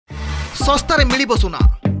सस्तारे मिलिबो सुना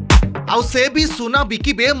आउ से भी सुना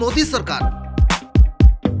बिकिबे मोदी सरकार।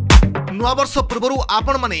 नुआ वर्ष पूर्व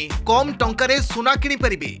आपण माने कम टंकारे सुना किनी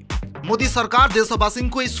परिबे। मोदी सरकार देशवासी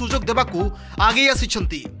को सुजोग देबाकू आगे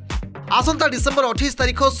आसिछंती। आसंता डिसेंबर 28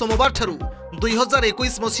 तारिख सोमवार ठारू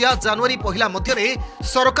 2021 मसीहा जनवरी पहला मध्य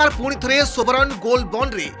सरकार पुणी थे सोवरन गोल्ड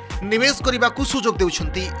बॉन्ड रे निवेश करने सुजोग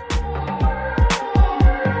देउछंती।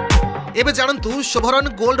 एबे जानंतु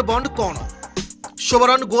सोवरन गोल्ड बॉन्ड कौन।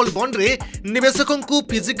 सोवरन गोल्ड बॉन्ड रे निवेशकों को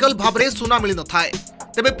फिजिकल भाव में सुना मिल न थाए,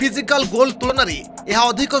 तेबे फिजिकल गोल्ड तुलन में यह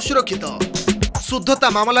अधिक सुरक्षित। शुद्धता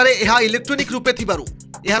मामला रे यह इलेक्ट्रोनिक रूपे थिबारु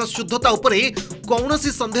यार शुद्धता उपरे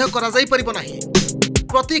कौनसी संदेह करा जाई परिबो नाही।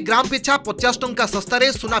 प्रति ग्राम पिछा 50 टंका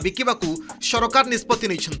सस्तारे सुना बिकिबाकू सरकार निष्पत्ति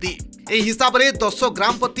नैछंती। एही हिसाब रे 10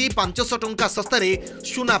 ग्राम प्रति 500 टंका सस्तारे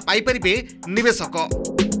सुना पाई परिबे निवेशक।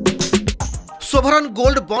 सोवरन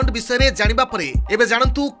गोल्ड बॉन्ड विषय रे जानिबा परे एबे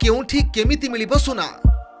जानंतु केउठी केमिति मिलिबो सुना।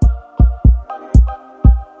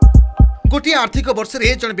 गोटी आर्थिक वर्ष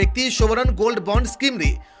रे जन व्यक्ति सोवरन गोल्ड बॉन्ड स्कीम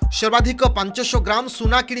रे सर्वाधिक 500 ग्राम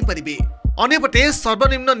सुना किनी परिबे। अन्यपटे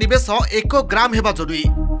सर्वनिम्न निवेश 1 ग्राम हेबा जरूरी।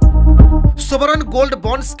 सोवरन गोल्ड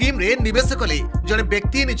बॉन्ड स्कीम रे निवेश कले जने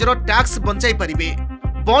व्यक्ति निजर टैक्स बंचाई परिबे।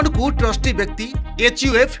 बॉन्ड को ट्रस्टी व्यक्ति,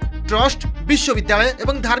 एचयूएफ, ट्रस्ट, विश्वविद्यालय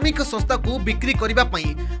एवं धार्मिक संस्था को बिक्री करिबा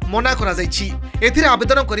पई मना करा जायछि। एथिरे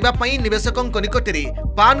आवेदन करिबा पई निवेशकों निकटरे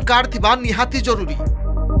पान कार्ड थिबा निहाती जरूरी।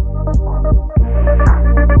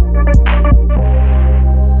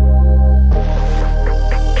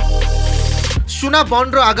 सुना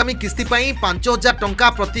बॉन्ड रो आगामी किस्ती पई 5000 टंका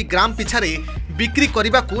प्रति ग्राम पिछारे बिक्री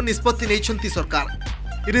करने निष्पत्ति नैछंती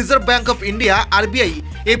सरकार। Reserve bank of India RBI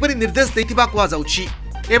एपरि निर्देश दैथिबा कुआ जाउछि।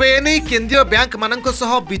 एबे एनै केंद्रीय बैंक मानक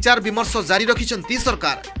सह विचार विमर्श जारी रखिछंती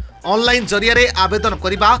सरकार। ऑनलाइन जरिया रे आवेदन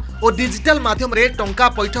करिबा और डिजिटल माध्यम रे टंका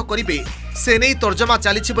पैठ करिबे से नै तर्जमा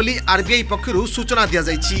चलिछि बोली आरबीआई पक्षरु सूचना दिया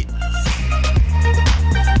जाइछि।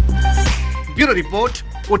 Bureau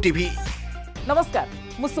report OTV. नमस्कार,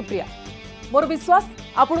 मु सुप्रिया। मोर विश्वास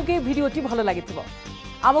आपन के वीडियोटी भलो लागिथिबो।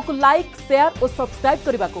 आमको लाइक, शेयर और सब्सक्राइब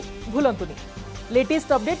करने को भूलंतुनी।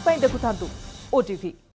 लेटेस्ट अपडेट पाई देखुथांतु ओटीवी।